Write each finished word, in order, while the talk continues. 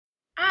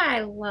I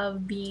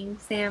love being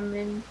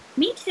salmon.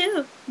 Me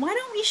too. Why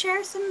don't we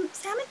share some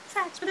salmon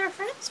facts with our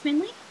friends,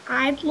 Finley?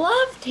 I'd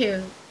love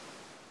to.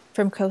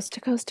 From coast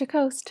to coast to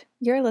coast,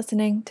 you're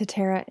listening to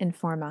Terra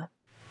Informa.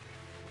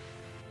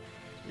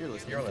 You're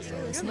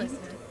listening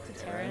to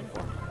Terra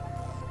Informa.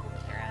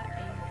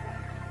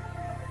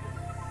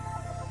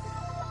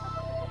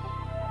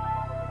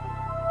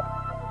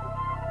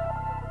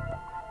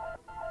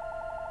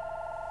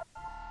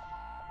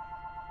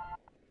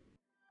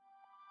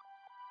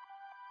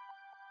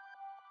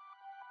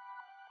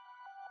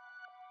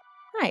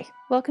 Hi,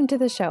 welcome to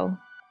the show.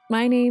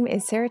 My name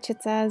is Sarah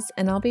Chitzaz,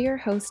 and I'll be your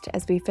host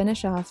as we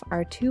finish off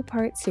our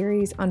two-part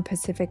series on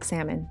Pacific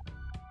salmon.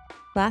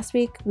 Last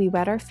week, we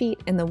wet our feet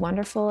in the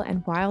wonderful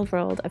and wild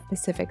world of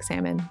Pacific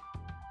salmon.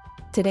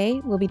 Today,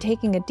 we'll be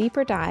taking a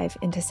deeper dive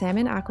into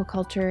salmon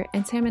aquaculture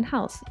and salmon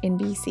health in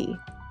BC.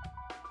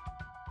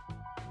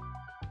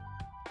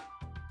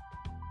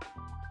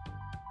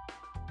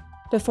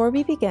 Before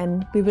we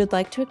begin, we would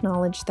like to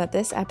acknowledge that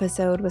this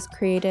episode was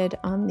created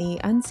on the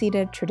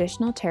unceded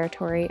traditional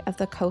territory of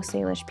the Coast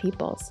Salish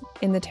peoples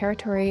in the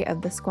territory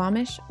of the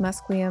Squamish,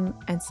 Musqueam,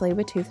 and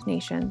Tsleil-Waututh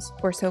nations,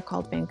 or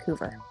so-called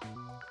Vancouver.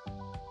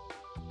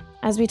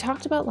 As we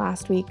talked about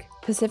last week,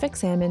 Pacific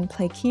salmon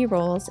play key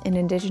roles in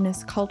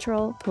Indigenous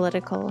cultural,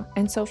 political,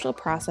 and social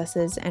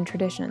processes and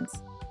traditions.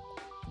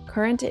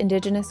 Current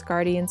Indigenous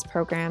Guardians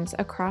programs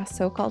across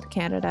so-called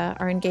Canada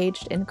are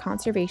engaged in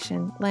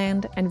conservation,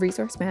 land and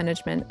resource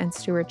management, and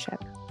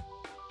stewardship.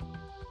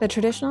 The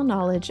traditional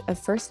knowledge of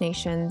First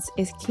Nations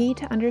is key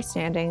to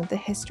understanding the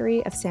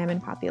history of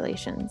salmon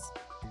populations.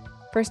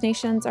 First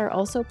Nations are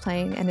also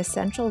playing an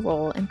essential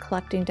role in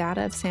collecting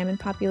data of salmon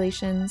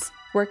populations,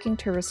 working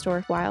to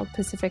restore wild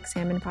Pacific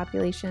salmon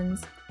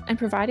populations, and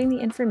providing the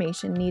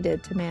information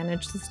needed to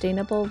manage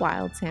sustainable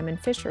wild salmon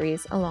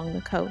fisheries along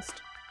the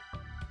coast.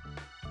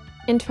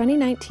 In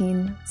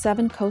 2019,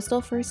 7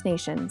 coastal First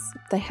Nations,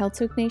 the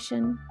Heiltsuk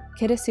Nation,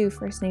 Kitasoo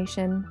First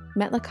Nation,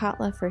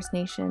 Metlakatla First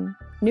Nation,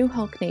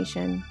 Newhulk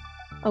Nation,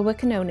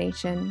 Awikano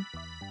Nation,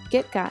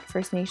 Gitgat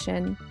First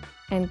Nation,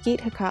 and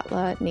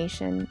Giithikatla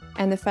Nation,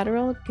 and the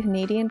federal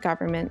Canadian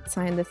government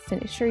signed the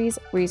Fisheries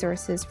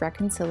Resources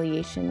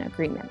Reconciliation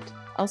Agreement,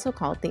 also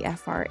called the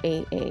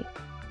FRAA.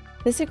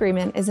 This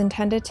agreement is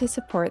intended to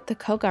support the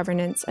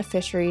co-governance of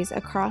fisheries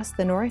across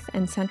the North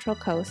and Central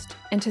Coast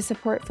and to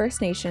support First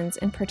Nations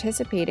in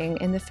participating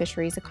in the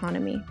fisheries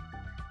economy.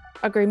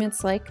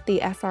 Agreements like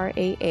the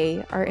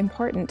FRAA are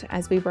important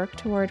as we work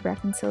toward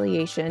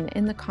reconciliation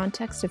in the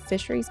context of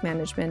fisheries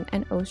management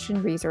and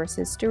ocean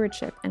resources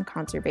stewardship and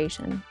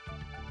conservation.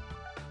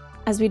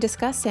 As we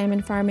discuss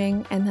salmon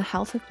farming and the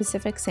health of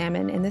Pacific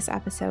salmon in this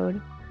episode,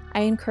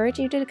 I encourage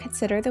you to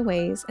consider the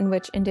ways in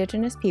which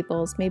Indigenous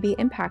peoples may be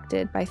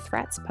impacted by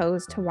threats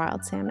posed to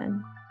wild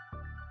salmon.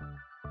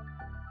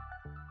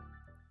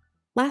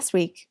 Last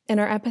week, in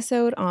our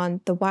episode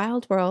on the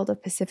wild world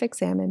of Pacific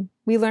salmon,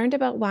 we learned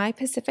about why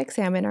Pacific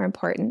salmon are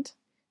important,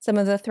 some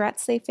of the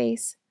threats they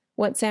face,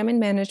 what salmon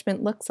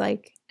management looks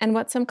like, and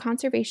what some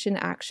conservation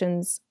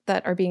actions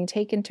that are being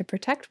taken to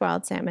protect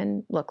wild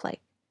salmon look like.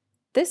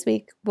 This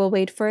week, we'll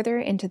wade further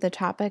into the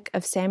topic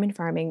of salmon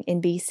farming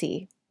in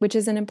BC, which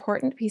is an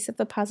important piece of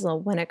the puzzle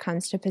when it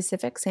comes to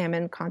Pacific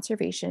salmon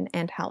conservation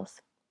and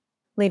health.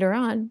 Later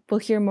on, we'll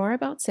hear more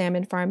about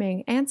salmon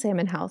farming and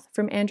salmon health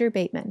from Andrew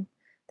Bateman,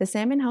 the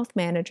Salmon Health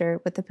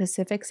Manager with the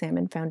Pacific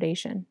Salmon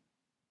Foundation.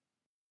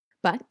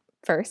 But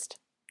first,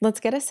 let's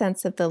get a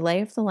sense of the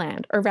lay of the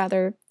land, or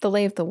rather, the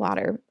lay of the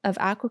water, of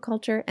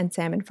aquaculture and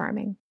salmon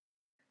farming.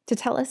 To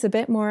tell us a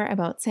bit more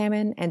about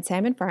salmon and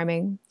salmon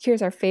farming,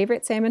 here's our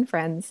favorite salmon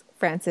friends,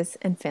 Francis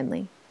and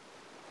Finley.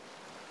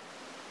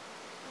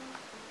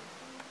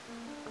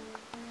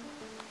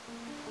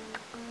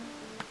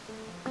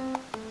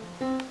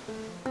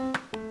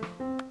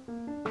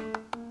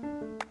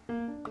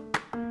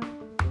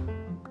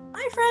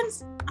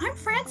 Friends, I'm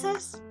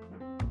Francis.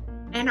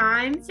 And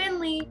I'm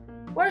Finley.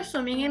 We're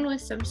swimming in with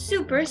some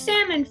super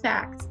salmon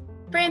facts.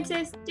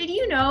 Francis, did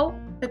you know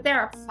that there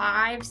are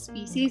 5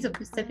 species of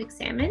Pacific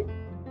salmon?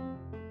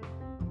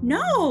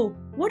 No,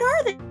 what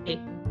are they?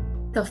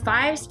 The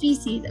 5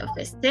 species of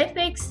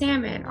Pacific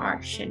salmon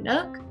are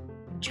Chinook,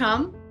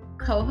 Chum,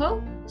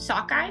 Coho,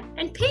 Sockeye,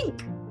 and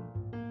Pink.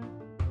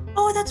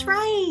 Oh, that's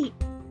right.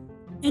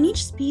 And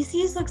each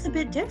species looks a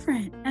bit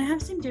different and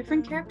have some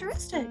different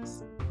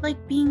characteristics,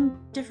 like being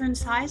different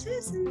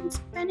sizes and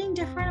spending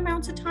different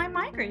amounts of time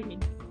migrating.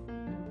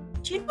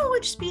 Do you know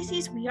which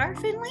species we are,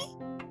 Finley?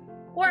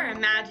 We're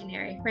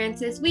imaginary,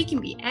 Francis. We can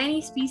be any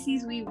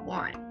species we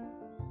want.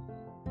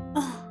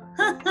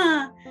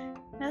 Oh,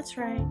 that's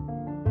right.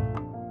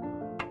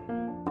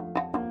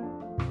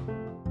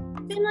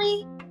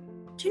 Finley,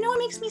 do you know what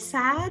makes me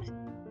sad?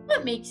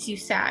 What makes you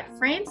sad,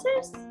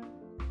 Francis?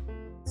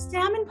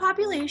 Salmon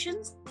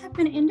populations have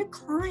been in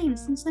decline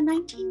since the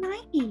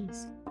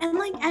 1990s. And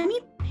like Emmy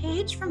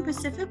Page from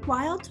Pacific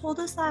Wild told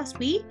us last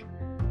week,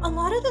 a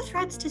lot of the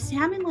threats to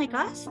salmon like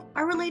us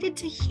are related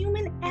to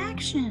human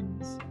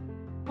actions.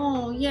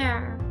 Oh,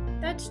 yeah,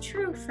 that's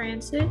true,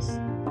 Francis.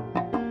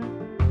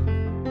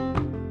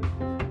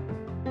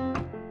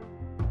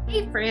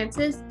 Hey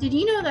Francis, did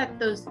you know that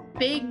those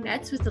big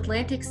nets with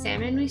Atlantic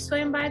salmon we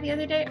swam by the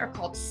other day are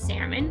called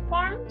salmon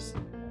farms?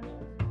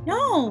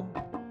 No.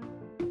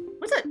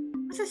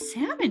 What's a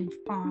salmon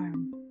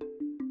farm?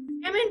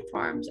 Salmon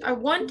farms are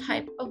one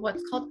type of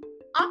what's called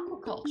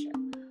aquaculture.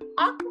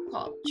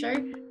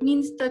 Aquaculture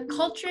means the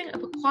culturing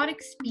of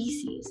aquatic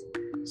species.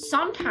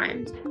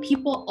 Sometimes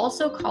people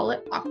also call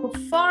it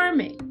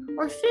aquafarming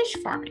or fish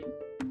farming.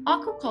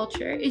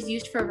 Aquaculture is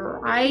used for a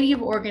variety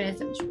of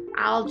organisms, from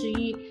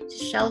algae to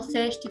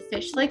shellfish to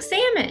fish like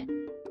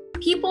salmon.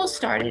 People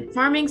started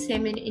farming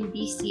salmon in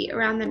BC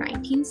around the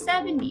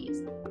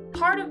 1970s.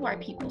 Part of why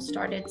people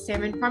started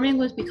salmon farming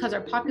was because our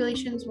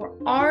populations were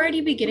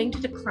already beginning to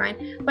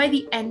decline by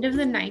the end of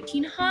the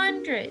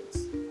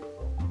 1900s.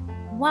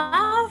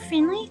 Wow,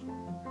 Finley.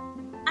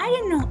 I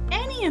didn't know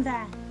any of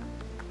that.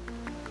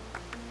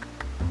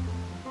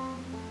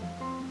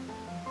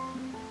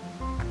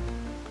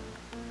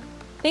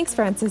 Thanks,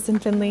 Francis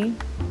and Finley.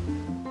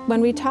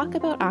 When we talk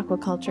about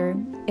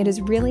aquaculture, it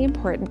is really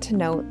important to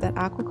note that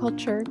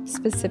aquaculture,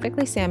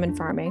 specifically salmon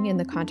farming in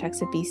the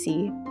context of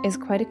BC, is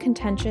quite a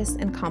contentious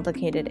and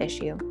complicated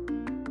issue.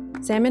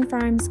 Salmon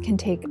farms can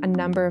take a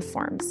number of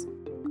forms.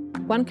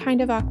 One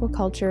kind of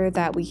aquaculture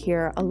that we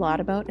hear a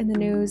lot about in the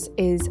news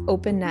is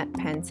open net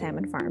pen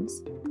salmon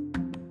farms.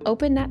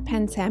 Open net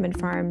pen salmon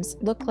farms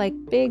look like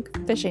big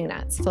fishing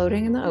nets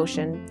floating in the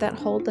ocean that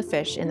hold the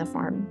fish in the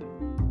farm.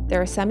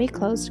 There are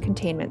semi-closed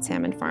containment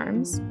salmon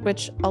farms,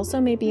 which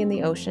also may be in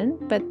the ocean,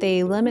 but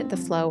they limit the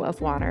flow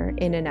of water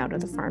in and out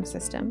of the farm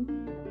system.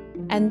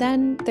 And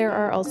then there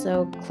are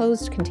also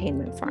closed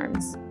containment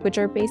farms, which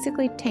are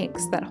basically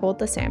tanks that hold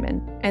the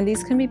salmon, and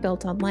these can be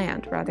built on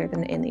land rather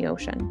than in the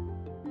ocean.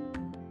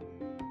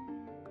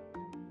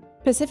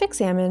 Pacific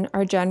salmon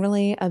are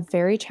generally a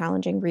very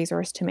challenging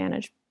resource to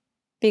manage.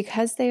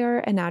 Because they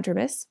are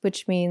anadromous,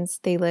 which means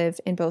they live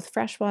in both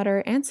freshwater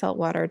and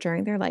saltwater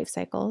during their life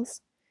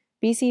cycles,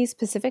 BC's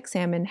Pacific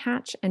salmon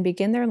hatch and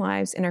begin their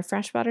lives in our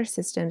freshwater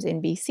systems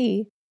in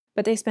BC,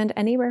 but they spend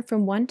anywhere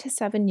from 1 to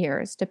 7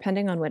 years,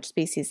 depending on which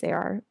species they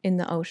are, in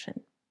the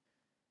ocean.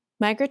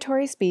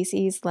 Migratory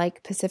species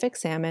like Pacific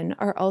salmon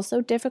are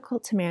also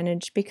difficult to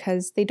manage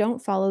because they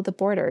don't follow the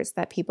borders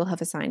that people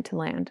have assigned to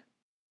land.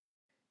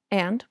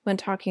 And when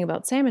talking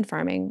about salmon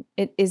farming,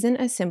 it isn't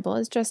as simple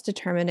as just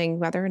determining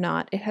whether or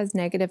not it has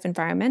negative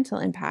environmental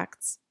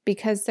impacts,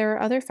 because there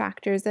are other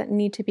factors that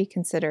need to be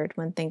considered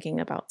when thinking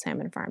about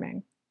salmon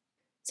farming.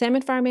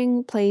 Salmon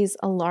farming plays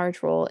a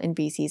large role in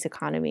BC's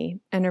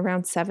economy, and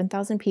around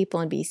 7,000 people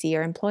in BC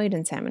are employed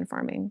in salmon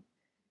farming.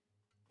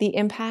 The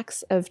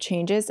impacts of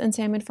changes in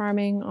salmon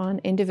farming on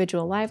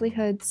individual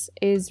livelihoods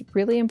is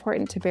really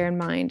important to bear in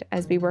mind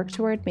as we work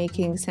toward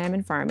making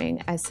salmon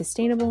farming as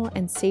sustainable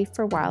and safe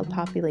for wild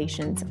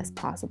populations as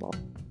possible.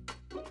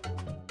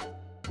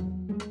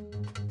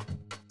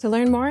 To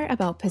learn more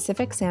about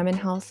Pacific salmon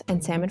health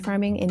and salmon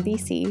farming in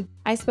BC,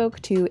 I spoke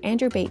to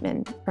Andrew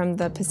Bateman from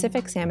the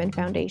Pacific Salmon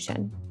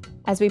Foundation.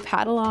 As we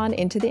paddle on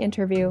into the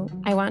interview,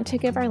 I want to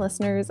give our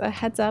listeners a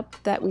heads up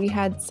that we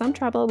had some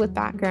trouble with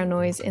background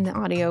noise in the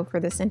audio for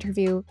this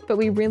interview, but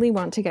we really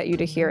want to get you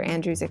to hear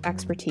Andrew's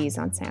expertise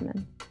on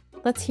salmon.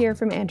 Let's hear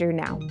from Andrew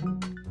now.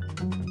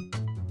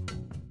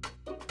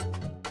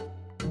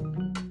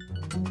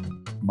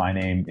 My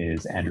name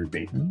is Andrew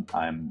Bateman.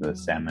 I'm the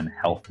Salmon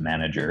Health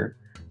Manager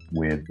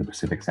with the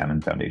Pacific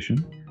Salmon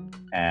Foundation.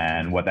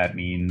 And what that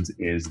means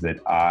is that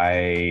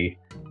I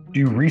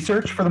do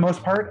research for the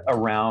most part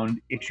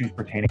around issues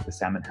pertaining to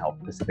salmon health,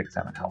 Pacific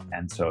salmon health.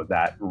 And so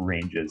that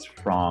ranges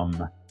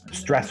from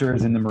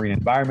stressors in the marine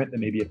environment that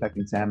may be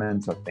affecting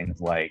salmon, so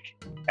things like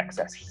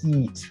excess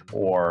heat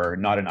or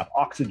not enough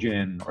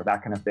oxygen or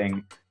that kind of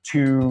thing,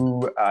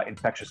 to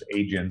infectious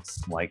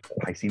agents like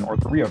Piscine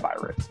orthorhea and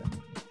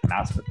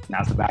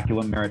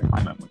Nasobaculum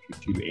maritimum, which are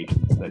two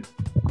agents that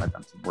I've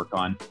done some work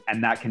on.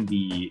 And that can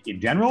be in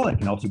general, and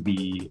can also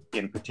be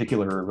in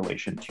particular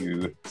relation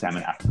to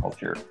salmon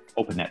aquaculture,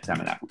 open net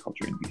salmon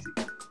aquaculture in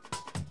BC.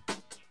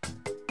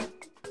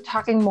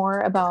 Talking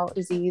more about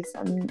disease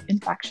and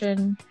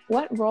infection,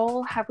 what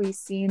role have we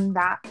seen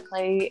that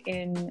play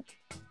in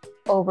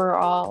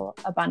overall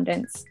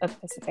abundance of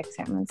Pacific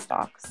salmon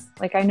stocks?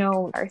 Like, I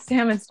know our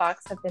salmon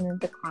stocks have been in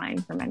decline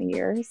for many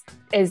years.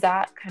 Is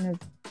that kind of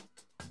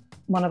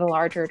one of the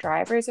larger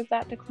drivers of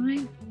that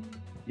decline?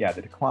 Yeah,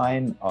 the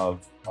decline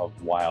of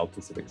wild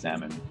Pacific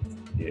salmon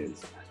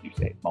is, as you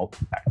say,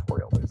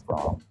 multifactorial. It's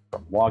from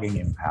logging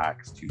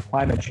impacts to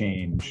climate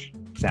change.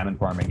 Salmon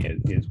farming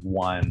is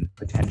one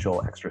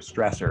potential extra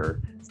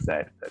stressor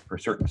that for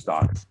certain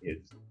stocks is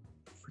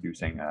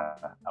producing a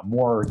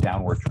more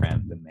downward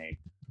trend than may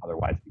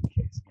otherwise be the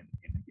case in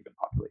a given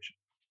population.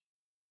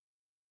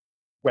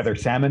 Whether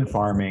salmon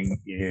farming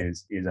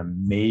is a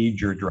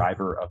major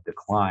driver of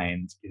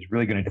declines is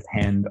really going to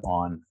depend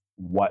on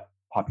what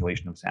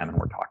population of salmon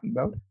we're talking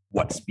about,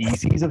 what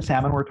species of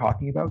salmon we're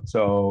talking about.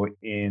 So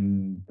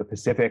in the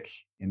Pacific,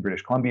 in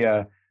British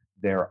Columbia,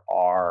 there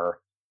are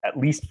at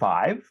least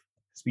 5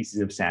 species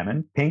of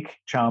salmon: pink,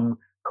 chum,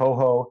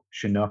 coho,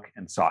 chinook,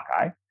 and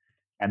sockeye.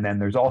 And then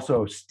there's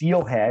also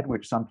steelhead,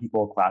 which some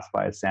people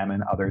classify as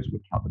salmon, others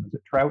would count them as a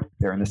trout.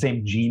 They're in the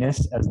same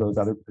genus as those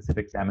other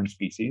Pacific salmon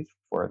species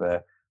for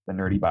the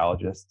nerdy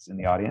biologists in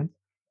the audience.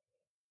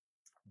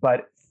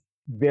 But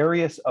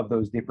various of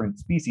those different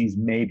species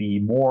may be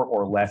more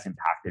or less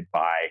impacted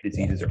by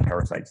diseases or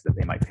parasites that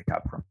they might pick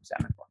up from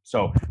salmon farms.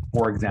 So,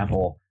 for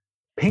example,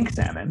 pink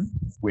salmon,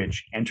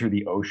 which enter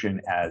the ocean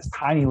as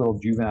tiny little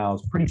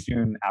juveniles pretty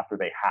soon after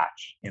they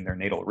hatch in their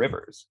natal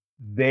rivers,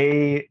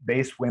 they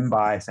swim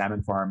by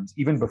salmon farms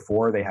even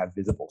before they have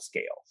visible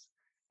scales.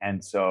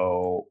 And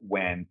so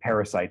when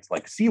parasites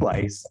like sea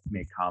lice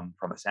may come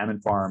from a salmon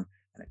farm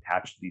and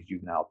attach to these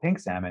juvenile pink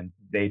salmon,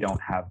 they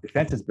don't have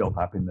defenses built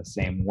up in the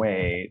same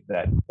way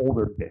that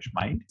older fish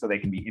might. So they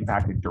can be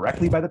impacted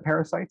directly by the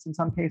parasites in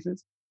some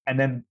cases. And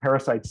then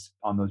parasites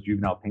on those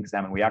juvenile pink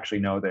salmon, we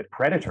actually know that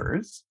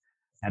predators,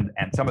 and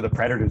some of the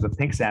predators of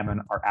pink salmon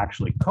are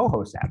actually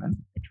coho salmon,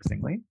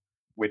 interestingly,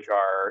 which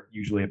are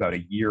usually about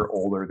a year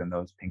older than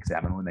those pink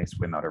salmon when they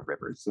swim out of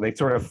rivers. So they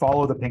sort of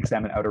follow the pink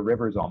salmon out of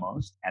rivers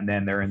almost, and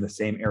then they're in the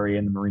same area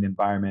in the marine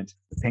environment.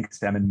 The pink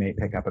salmon may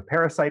pick up a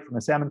parasite from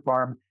a salmon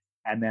farm,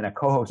 and then a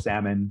coho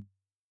salmon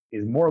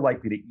is more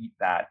likely to eat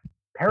that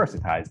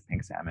parasitized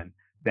pink salmon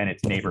than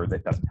its neighbor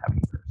that doesn't have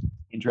any parasites.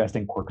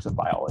 Interesting quirks of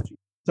biology.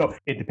 So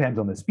it depends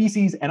on the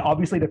species and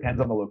obviously depends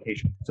on the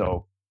location.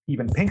 So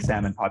even pink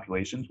salmon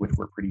populations, which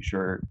we're pretty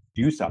sure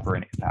do suffer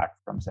an impact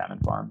from salmon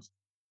farms,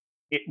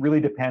 it really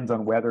depends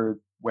on whether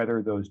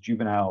those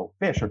juvenile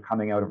fish are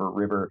coming out of a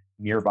river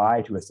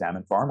nearby to a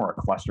salmon farm or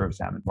a cluster of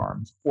salmon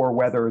farms, or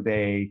whether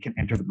they can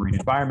enter the marine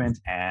environment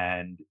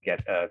and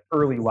get an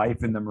early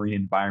life in the marine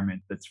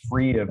environment that's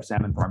free of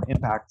salmon farm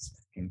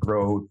impacts, can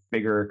grow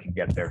bigger, can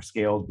get their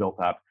scales built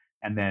up,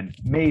 and then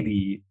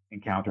maybe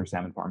encounter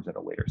salmon farms at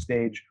a later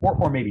stage,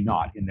 or maybe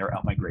not in their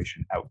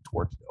outmigration out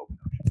towards the open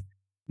ocean.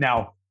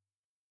 Now,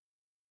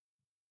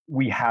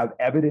 we have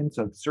evidence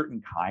of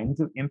certain kinds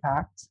of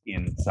impacts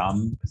in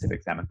some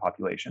Pacific salmon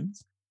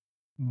populations.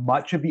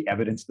 Much of the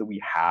evidence that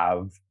we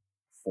have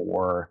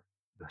for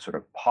the sort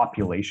of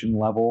population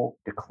level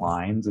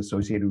declines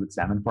associated with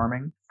salmon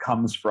farming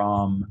comes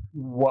from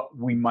what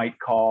we might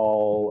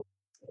call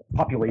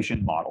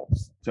population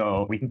models.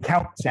 So we can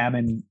count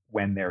salmon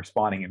when they're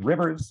spawning in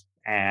rivers,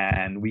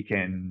 and we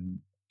can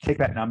take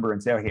that number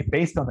and say, okay,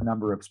 based on the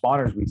number of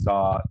spawners we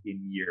saw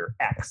in year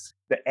X,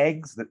 the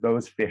eggs that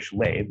those fish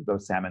laid,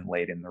 those salmon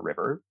laid in the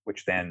river,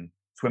 which then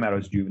swim out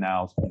as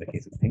juveniles, in the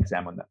case of pink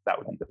salmon, that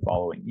would be the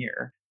following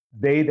year,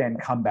 they then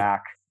come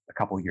back a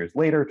couple of years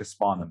later to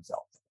spawn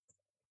themselves.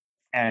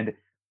 And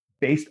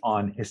based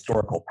on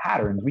historical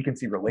patterns, we can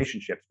see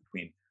relationships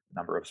between the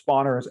number of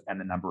spawners and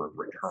the number of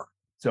returns.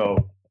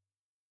 So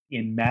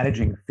in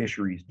managing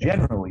fisheries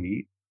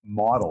generally,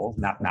 models,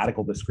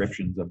 mathematical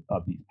descriptions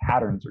of these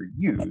patterns are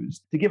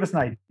used to give us an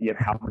idea of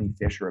how many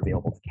fish are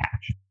available to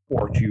catch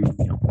or to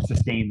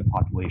sustain the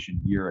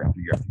population year after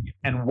year after year.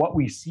 And what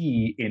we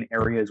see in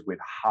areas with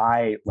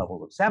high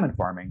levels of salmon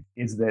farming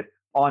is that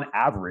on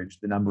average,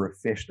 the number of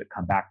fish that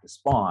come back to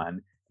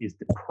spawn is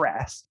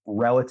depressed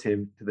relative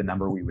to the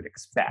number we would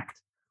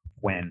expect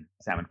when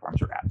salmon farms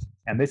are absent.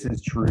 And this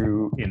is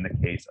true in the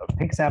case of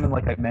pink salmon,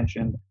 like I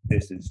mentioned.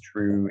 This is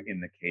true in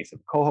the case of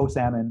coho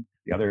salmon,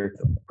 the other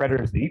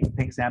predators that eat the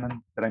pink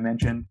salmon that I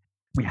mentioned.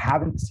 We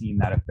haven't seen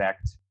that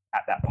effect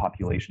at that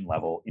population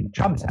level in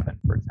chum salmon,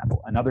 for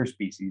example, another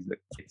species that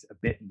is a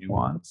bit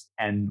nuanced.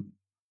 And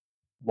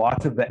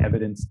lots of the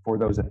evidence for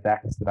those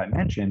effects that I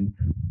mentioned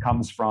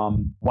comes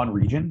from one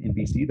region in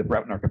BC, the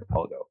Broughton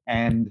Archipelago.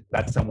 And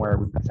that's somewhere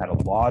we've had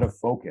a lot of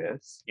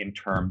focus in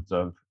terms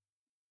of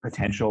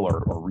potential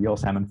or real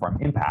salmon farm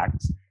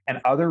impacts. And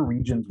other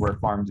regions where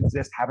farms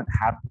exist haven't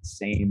had the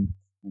same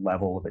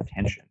level of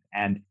attention.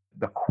 And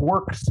the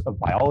quirks of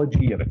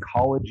biology, of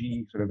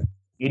ecology, sort of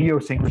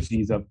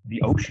idiosyncrasies of the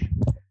ocean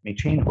may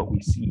change what we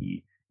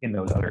see in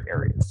those other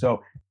areas.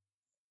 So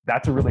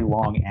that's a really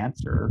long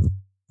answer,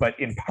 but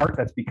in part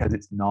that's because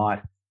it's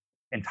not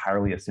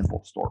entirely a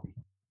simple story.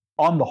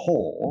 On the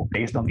whole,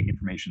 based on the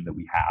information that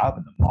we have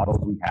and the models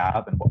we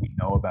have and what we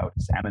know about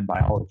salmon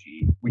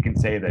biology, we can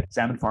say that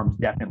salmon farms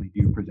definitely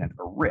do present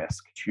a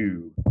risk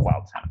to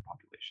wild salmon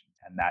populations.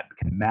 And that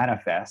can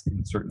manifest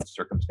in certain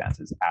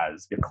circumstances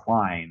as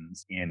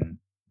declines in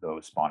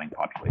those spawning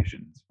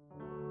populations.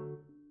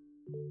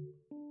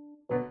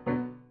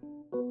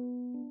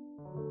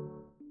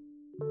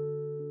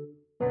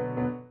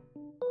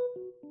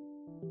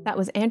 That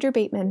was Andrew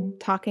Bateman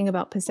talking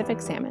about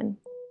Pacific salmon.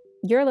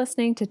 You're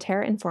listening to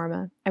Terra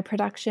Informa, a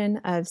production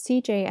of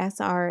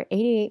CJSR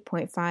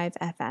 88.5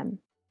 FM.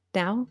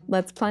 Now,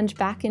 let's plunge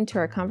back into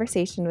our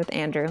conversation with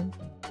Andrew.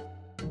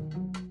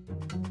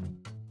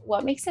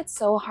 What makes it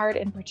so hard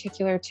in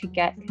particular to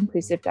get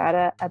conclusive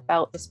data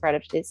about the spread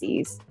of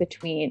disease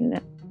between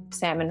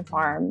salmon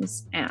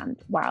farms and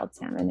wild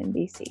salmon in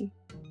BC?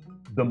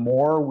 The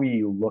more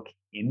we look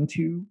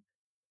into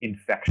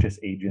infectious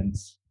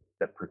agents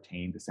that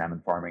pertain to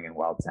salmon farming and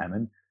wild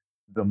salmon,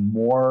 the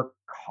more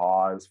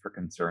cause for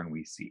concern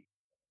we see.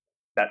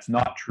 That's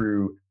not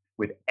true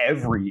with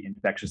every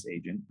infectious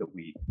agent that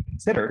we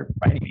consider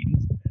by any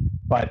means,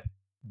 But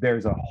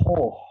there's a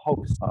whole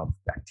host of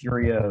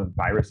bacteria,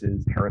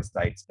 viruses,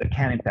 parasites that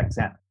can infect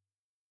salmon.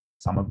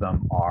 Some of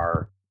them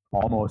are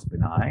almost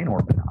benign or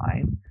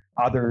benign.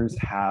 Others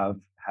have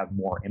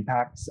more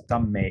impacts.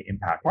 Some may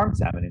impact farm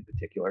salmon in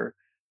particular,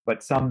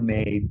 but some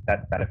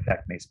that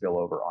effect may spill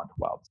over onto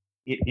wild.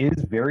 It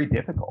is very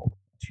difficult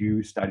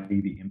to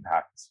study the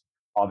impacts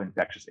of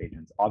infectious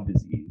agents, of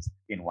disease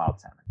in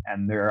wild salmon.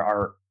 And there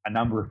are a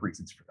number of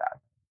reasons for that.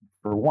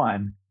 For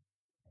one,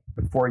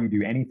 before you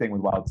do anything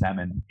with wild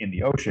salmon in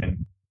the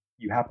ocean,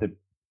 you have to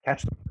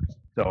catch them first.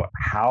 So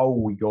how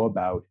we go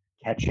about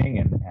catching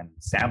and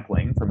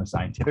sampling from a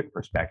scientific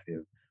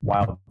perspective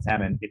wild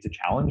salmon, it's a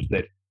challenge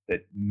that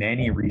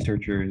many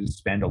researchers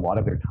spend a lot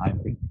of their time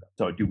thinking about.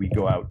 So do we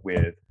go out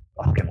with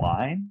a hook and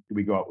line? Do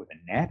we go out with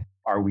a net?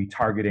 Are we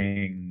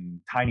targeting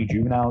tiny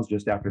juveniles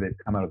just after they've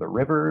come out of the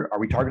river? Are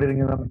we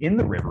targeting them in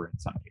the river in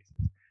some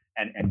cases?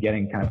 And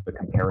getting kind of a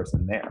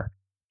comparison there.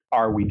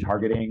 Are we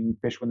targeting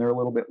fish when they're a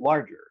little bit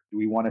larger? Do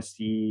we want to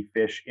see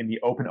fish in the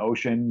open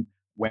ocean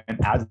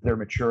as they're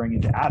maturing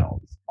into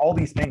adults? All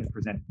these things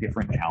present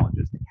different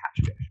challenges to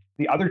catch fish.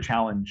 The other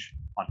challenge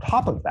on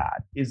top of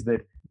that is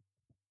that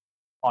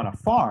on a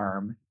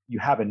farm, you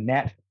have a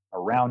net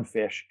around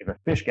fish. If a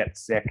fish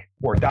gets sick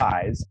or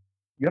dies,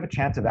 you have a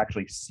chance of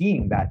actually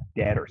seeing that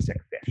dead or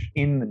sick fish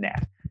in the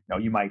net. Now,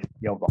 you might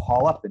be able to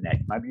haul up the net.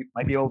 You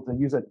might be able to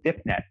use a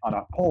dip net on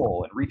a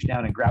pole and reach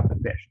down and grab the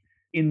fish.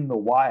 In the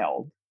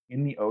wild,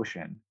 in the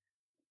ocean,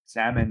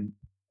 salmon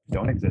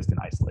don't exist in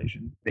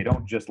isolation. They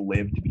don't just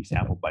live to be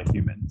sampled by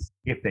humans.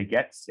 If they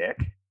get sick,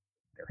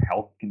 their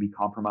health can be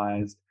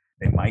compromised.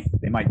 They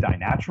might die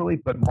naturally,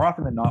 but more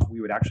often than not, we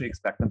would actually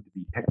expect them to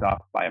be picked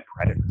up by a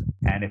predator.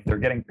 And if they're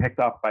getting picked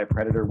up by a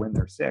predator when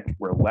they're sick,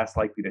 we're less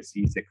likely to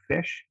see sick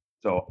fish.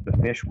 So the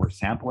fish we're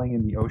sampling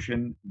in the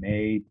ocean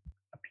may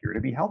appear to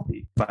be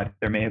healthy, but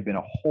there may have been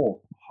a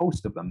whole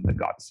host of them that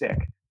got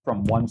sick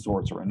from one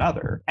source or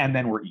another, and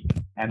then we're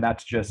eaten. And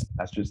that's just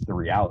the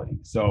reality.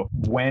 So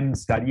when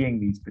studying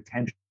these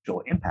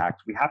potential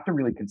impacts, we have to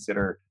really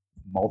consider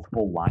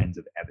multiple lines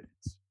of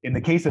evidence. In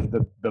the case of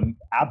the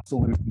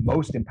absolute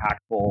most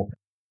impactful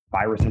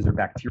viruses or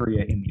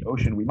bacteria in the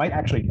ocean, we might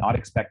actually not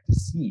expect to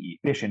see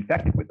fish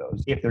infected with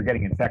those if they're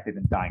getting infected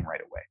and dying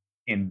right away.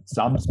 In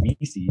some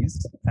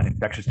species, an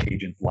infectious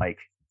agent like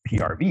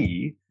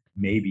PRV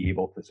may be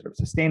able to sort of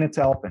sustain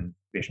itself, and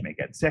fish may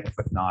get sick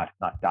but not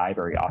die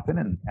very often.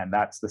 And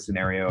that's the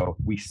scenario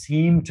we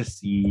seem to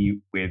see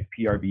with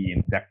PRV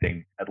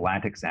infecting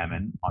Atlantic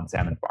salmon on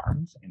salmon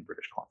farms in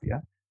British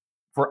Columbia.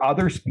 For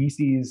other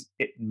species,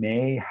 it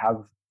may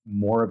have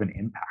more of an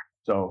impact.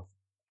 So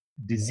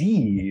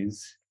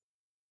disease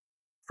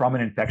from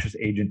an infectious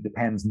agent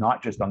depends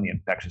not just on the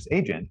infectious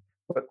agent,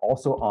 but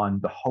also on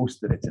the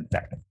host that it's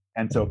infecting.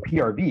 And so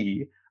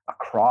PRV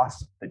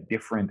across the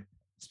different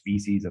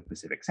species of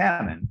Pacific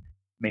salmon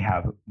may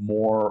have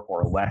more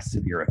or less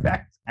severe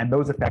effects, and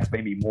those effects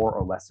may be more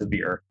or less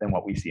severe than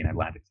what we see in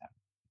Atlantic salmon.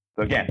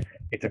 So again,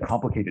 it's a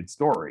complicated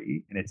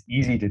story, and it's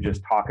easy to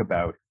just talk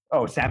about,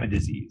 salmon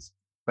disease,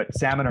 but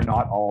salmon are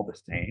not all the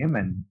same,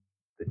 and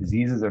the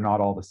diseases are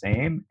not all the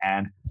same.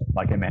 And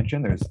like I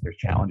mentioned, there's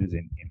challenges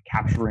in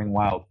capturing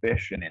wild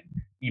fish, and in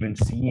even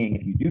seeing,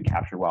 if you do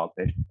capture wild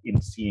fish,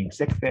 in seeing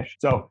sick fish.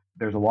 So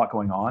there's a lot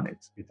going on.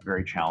 It's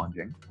very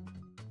challenging.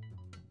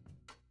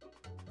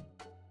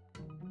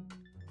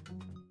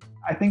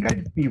 I think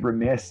I'd be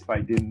remiss if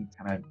I didn't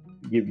kind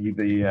of give you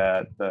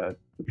the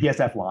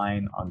PSF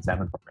line on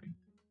salmon farming.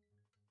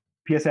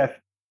 PSF,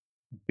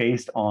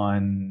 based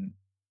on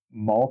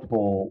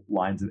multiple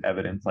lines of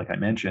evidence, like I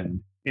mentioned,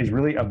 is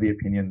really of the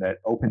opinion that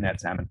open net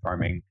salmon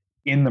farming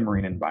in the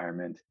marine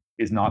environment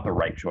is not the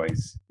right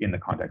choice in the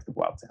context of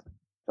wild salmon.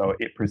 So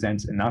it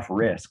presents enough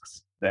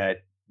risks that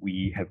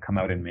we have come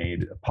out and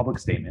made a public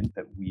statement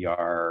that we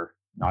are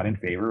not in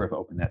favor of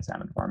open net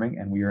salmon farming,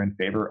 and we are in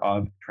favor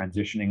of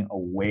transitioning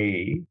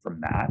away from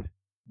that.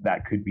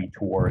 That could be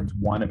towards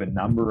one of a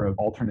number of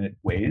alternate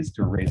ways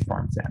to raise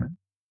farm salmon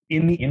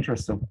in the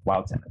interests of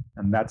wild salmon.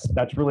 And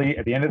that's really,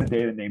 at the end of the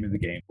day, the name of the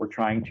game. We're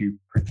trying to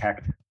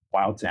protect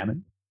wild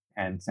salmon,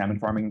 and salmon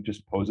farming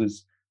just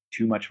poses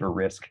too much of a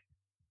risk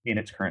in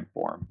its current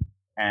form.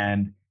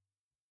 And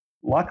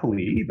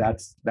luckily,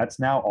 that's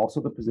now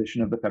also the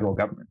position of the federal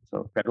government.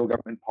 So federal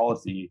government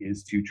policy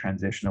is to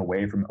transition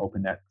away from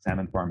open net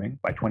salmon farming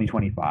by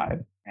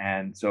 2025.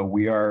 And so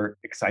we are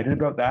excited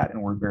about that,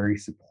 and we're very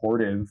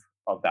supportive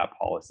of that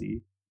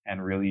policy.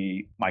 And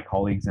really, my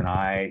colleagues and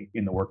I,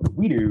 in the work that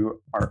we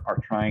do,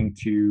 are trying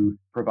to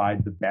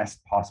provide the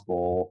best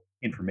possible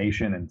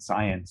information and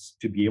science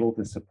to be able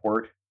to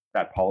support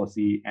that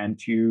policy and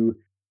to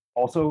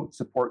also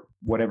support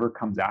whatever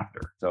comes after.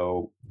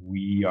 So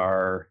we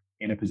are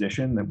in a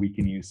position that we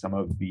can use some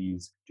of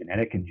these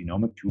genetic and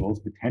genomic tools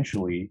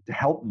potentially to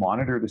help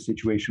monitor the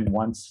situation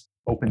once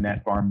open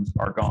net farms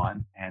are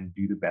gone, and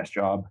do the best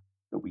job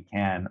that we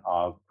can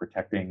of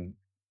protecting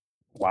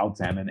wild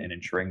salmon and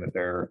ensuring that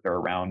they're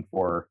around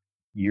for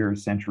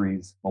years,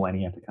 centuries,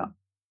 millennia to come.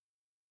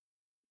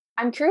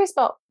 I'm curious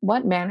about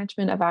what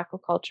management of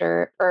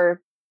aquaculture,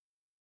 or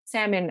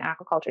salmon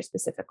aquaculture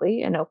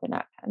specifically in open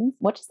net pens.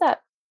 What does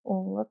that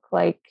look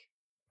like?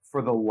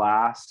 For the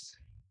last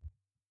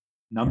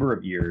number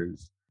of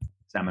years,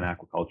 salmon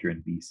aquaculture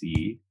in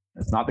BC,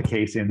 it's not the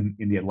case in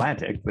the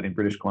Atlantic, but in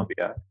British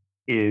Columbia,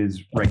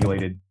 is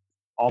regulated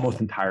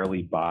almost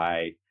entirely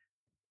by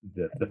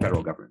the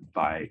federal government,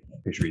 by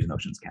Fisheries and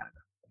Oceans Canada,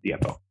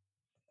 DFO.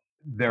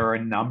 There are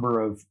a number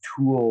of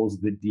tools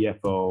that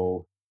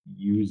DFO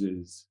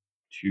uses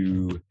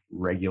to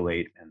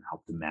regulate and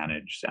help to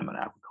manage salmon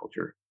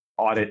aquaculture.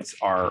 Audits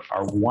are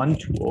one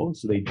tool,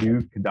 so they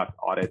do conduct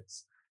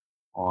audits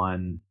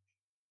on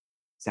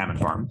salmon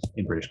farms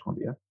in British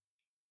Columbia.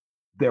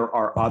 There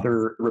are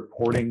other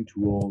reporting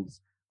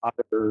tools,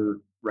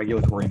 other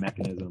regulatory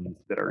mechanisms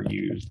that are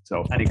used.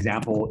 So an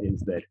example is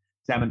that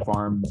salmon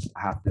farms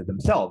have to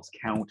themselves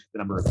count the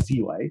number of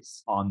sea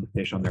lice on the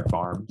fish on their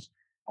farms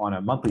on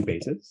a monthly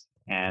basis,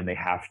 and they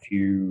have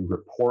to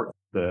report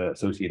the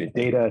associated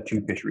data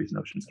to Fisheries and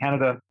Oceans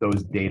Canada.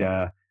 Those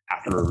data,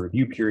 after a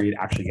review period,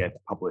 actually get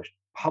published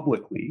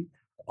publicly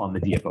on the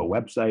DFO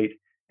website.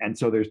 And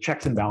so there's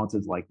checks and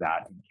balances like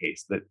that in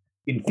case that,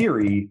 in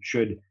theory,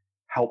 should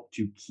help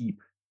to keep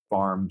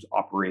farms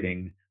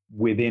operating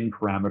within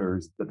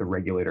parameters that the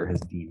regulator has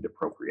deemed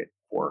appropriate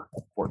for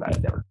that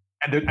endeavor.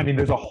 And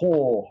there's a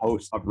whole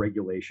host of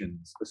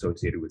regulations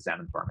associated with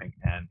salmon farming,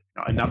 and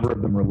a number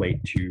of them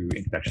relate to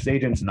infectious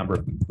agents, a number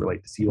of them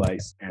relate to sea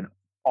lice, and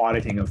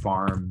auditing of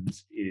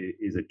farms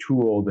is a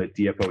tool that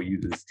DFO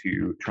uses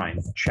to try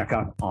and check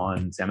up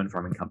on salmon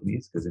farming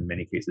companies, because in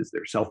many cases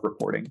they're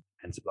self-reporting.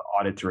 And so the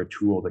audits are a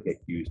tool that get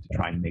used to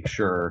try and make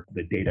sure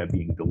the data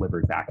being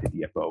delivered back to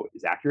DFO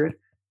is accurate.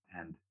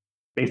 And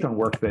based on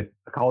work that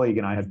a colleague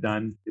and I have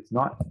done, it's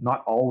not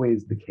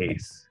always the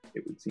case,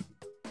 it would seem.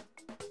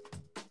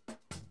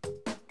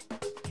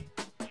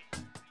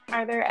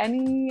 Are there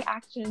any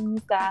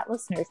actions that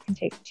listeners can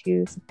take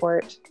to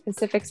support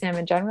Pacific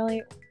salmon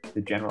generally?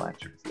 The general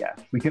answer is yes.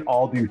 We can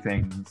all do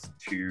things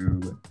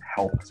to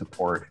help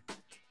support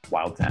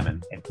wild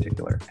salmon in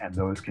particular, and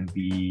those can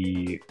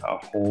be a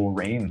whole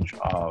range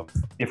of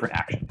different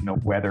actions.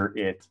 Whether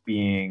it's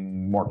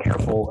being more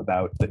careful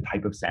about the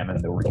type of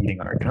salmon that we're eating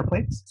on our dinner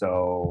plates.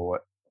 So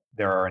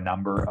there are a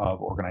number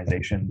of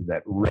organizations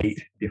that rate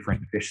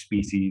different fish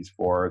species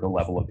for the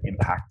level of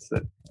impacts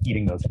that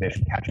eating those fish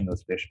and catching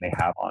those fish may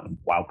have on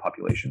wild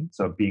populations.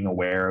 So being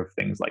aware of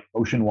things like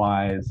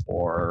OceanWise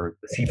or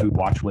the seafood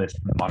watch list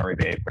from the Monterey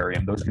Bay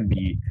Aquarium, those can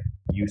be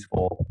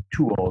useful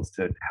tools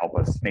to help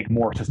us make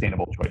more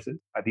sustainable choices.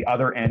 At the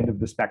other end of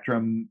the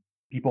spectrum,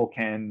 people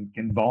can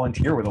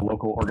volunteer with a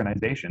local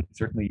organization,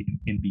 certainly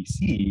in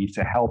BC,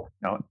 to help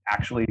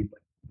actually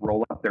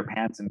roll up their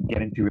pants and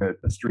get into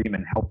a stream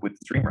and help with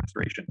stream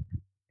restoration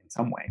in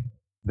some way.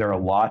 There are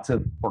lots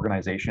of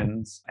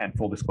organizations, and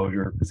full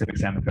disclosure, Pacific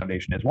Salmon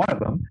Foundation is one of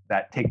them,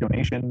 that take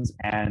donations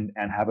and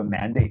have a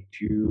mandate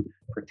to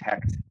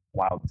protect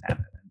wild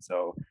salmon. And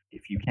so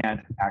if you can't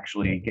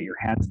actually get your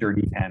hands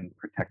dirty and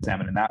protect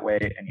salmon in that way,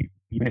 and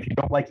even if you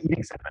don't like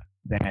eating salmon,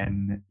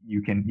 then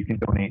you can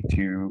donate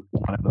to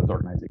one of those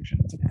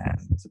organizations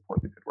and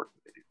support the good work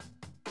that they do.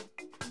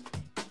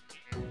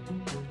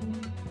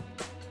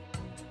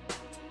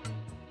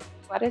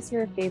 What is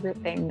your favorite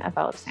thing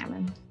about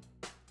salmon?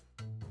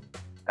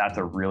 That's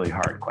a really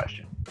hard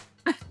question.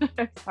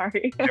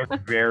 Sorry. They're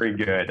very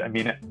good.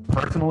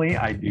 Personally,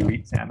 I do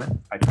eat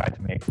salmon. I try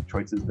to make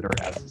choices that are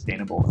as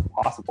sustainable as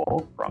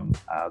possible from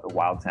the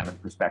wild salmon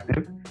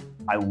perspective.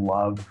 I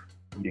love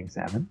eating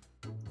salmon.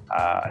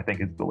 I think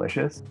it's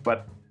delicious,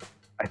 but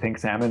I think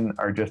salmon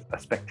are just a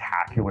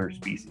spectacular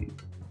species.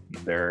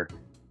 They're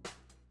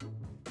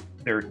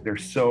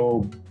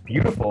so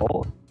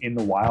beautiful in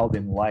the wild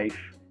in life,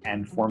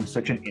 and form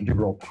such an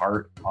integral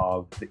part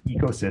of the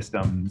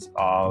ecosystems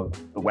of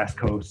the west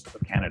coast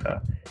of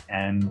Canada.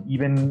 And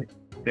even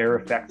their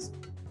effects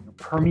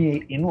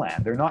permeate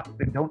inland.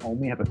 They don't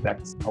only have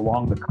effects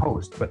along the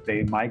coast, but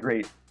they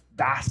migrate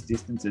vast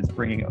distances,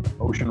 bringing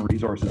ocean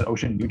resources,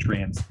 ocean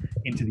nutrients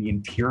into the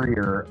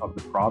interior of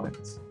the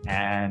province.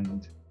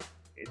 And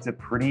it's a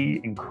pretty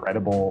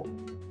incredible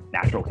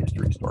natural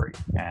history story.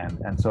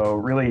 And so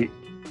really,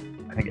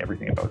 I think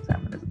everything about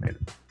salmon is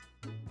amazing.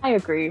 I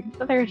agree.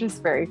 They're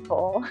just very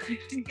cool. I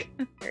think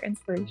they're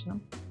inspirational.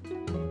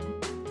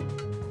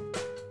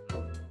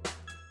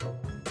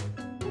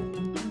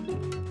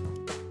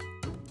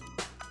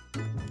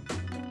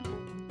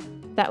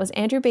 That was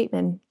Andrew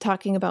Bateman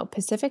talking about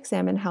Pacific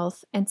salmon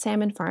health and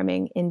salmon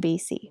farming in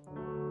BC.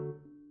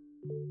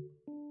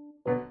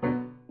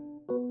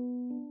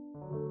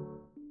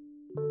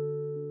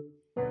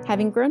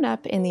 Having grown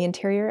up in the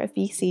interior of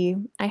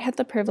BC, I had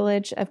the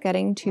privilege of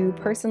getting to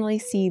personally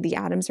see the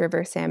Adams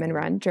River salmon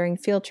run during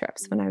field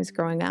trips when I was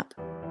growing up.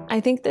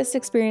 I think this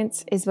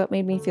experience is what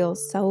made me feel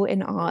so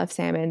in awe of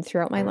salmon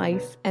throughout my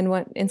life and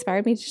what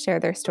inspired me to share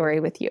their story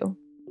with you.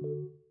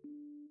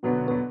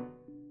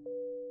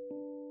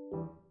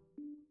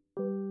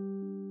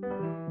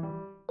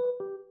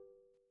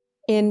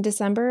 In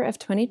December of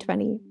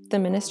 2020, the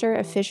Minister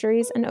of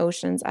Fisheries and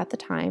Oceans at the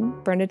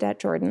time, Bernadette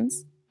Jordan,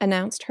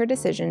 announced her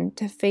decision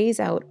to phase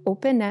out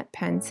open net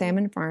pen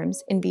salmon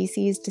farms in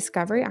BC's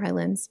Discovery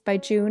Islands by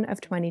June of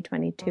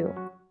 2022.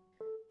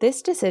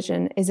 This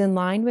decision is in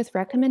line with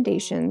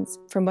recommendations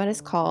from what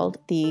is called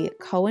the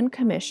Cohen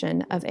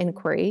Commission of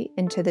Inquiry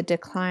into the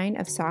Decline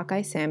of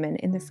Sockeye Salmon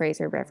in the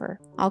Fraser River.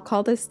 I'll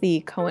call this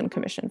the Cohen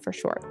Commission for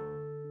short.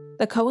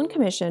 The Cohen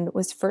Commission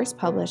was first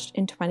published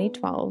in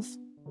 2012,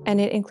 and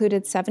it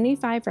included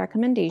 75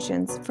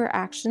 recommendations for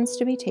actions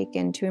to be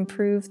taken to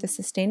improve the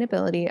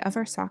sustainability of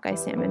our sockeye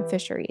salmon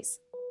fisheries.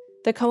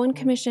 The Cohen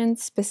Commission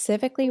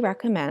specifically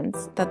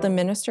recommends that the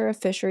Minister of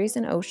Fisheries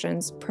and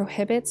Oceans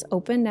prohibits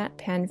open net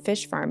pen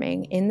fish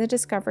farming in the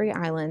Discovery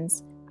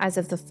Islands as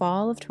of the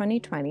fall of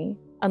 2020,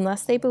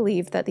 unless they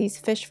believe that these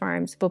fish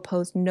farms will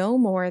pose no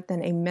more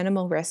than a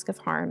minimal risk of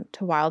harm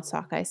to wild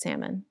sockeye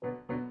salmon.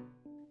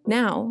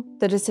 Now,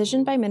 the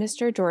decision by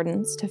Minister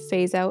Jordans to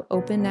phase out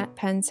open net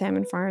pen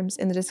salmon farms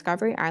in the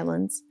Discovery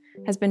Islands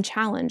has been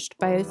challenged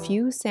by a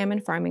few salmon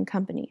farming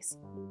companies.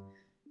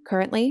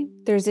 Currently,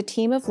 there's a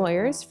team of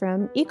lawyers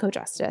from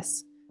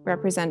EcoJustice,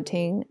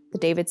 representing the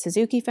David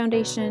Suzuki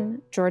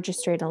Foundation, Georgia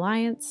Strait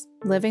Alliance,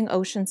 Living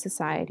Ocean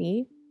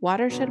Society,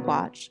 Watershed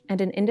Watch,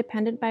 and an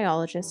independent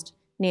biologist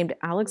named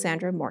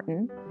Alexandra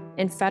Morton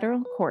in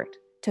federal court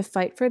to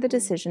fight for the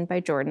decision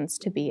by Jordans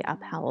to be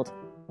upheld.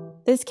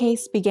 This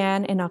case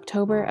began in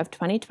October of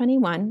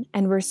 2021,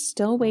 and we're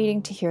still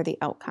waiting to hear the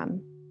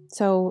outcome.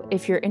 So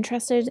if you're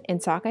interested in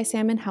sockeye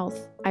salmon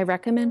health, I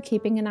recommend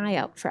keeping an eye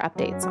out for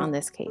updates on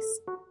this case.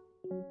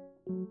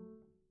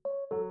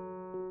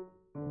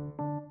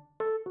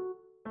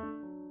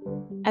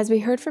 As we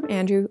heard from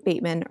Andrew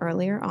Bateman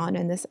earlier on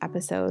in this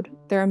episode,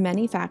 there are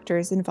many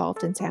factors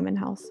involved in salmon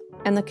health,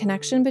 and the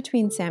connection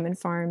between salmon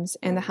farms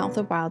and the health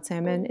of wild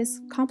salmon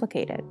is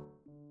complicated.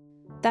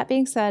 That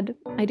being said,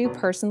 I do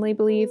personally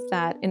believe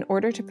that in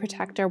order to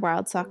protect our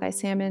wild sockeye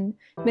salmon,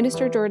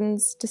 Minister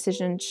Jordans'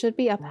 decision should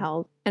be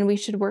upheld, and we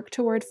should work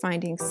toward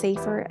finding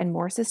safer and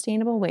more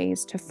sustainable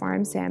ways to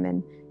farm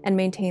salmon and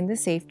maintain the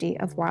safety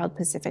of wild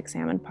Pacific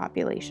salmon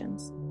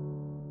populations.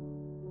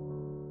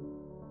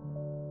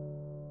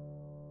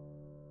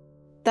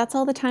 That's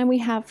all the time we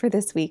have for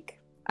this week.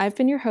 I've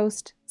been your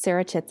host,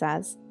 Sarah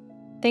Chitzaz.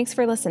 Thanks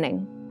for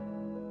listening.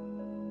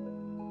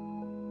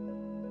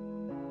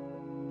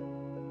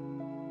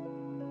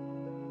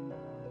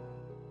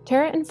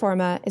 Terra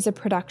Informa is a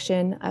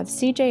production of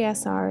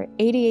CJSR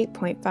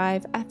 88.5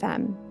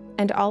 FM,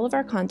 and all of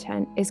our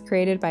content is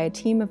created by a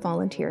team of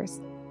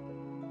volunteers.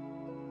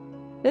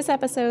 This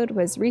episode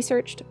was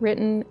researched,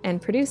 written,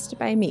 and produced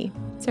by me,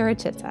 Sarah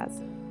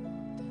Chitzaz.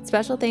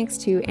 Special thanks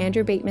to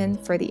Andrew Bateman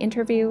for the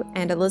interview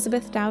and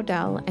Elizabeth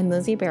Dowdell and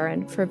Lizzie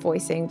Barron for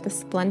voicing the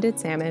splendid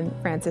salmon,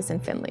 Francis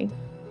and Finley.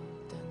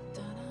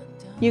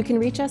 You can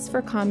reach us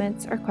for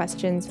comments or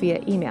questions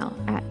via email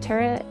at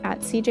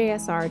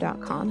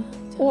terra@cjsr.com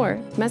or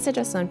message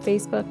us on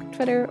Facebook,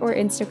 Twitter, or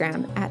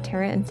Instagram at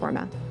Terra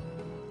Informa.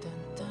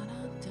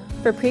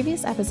 For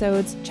previous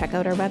episodes, check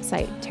out our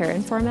website,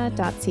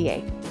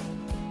 terrainforma.ca.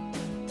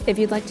 If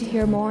you'd like to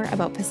hear more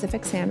about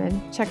Pacific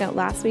salmon, check out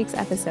last week's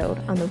episode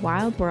on the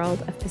wild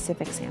world of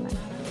Pacific salmon.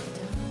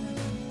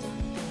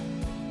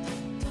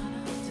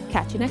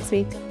 Catch you next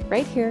week,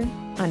 right here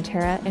on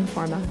Terra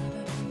Informa.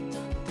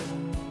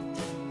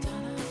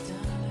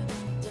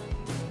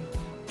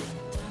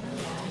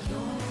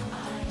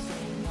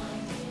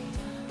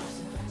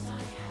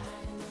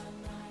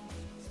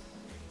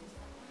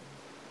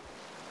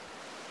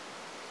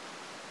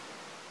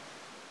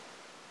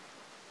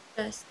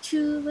 Just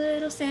two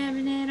little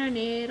salmon in our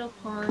little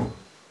pond.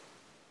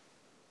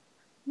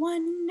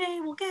 One day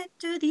we'll get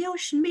to the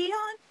ocean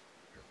beyond.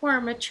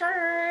 We're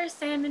mature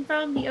salmon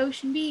from the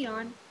ocean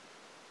beyond.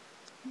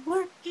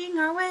 Working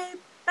our way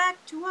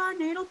back to our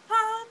natal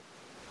pond.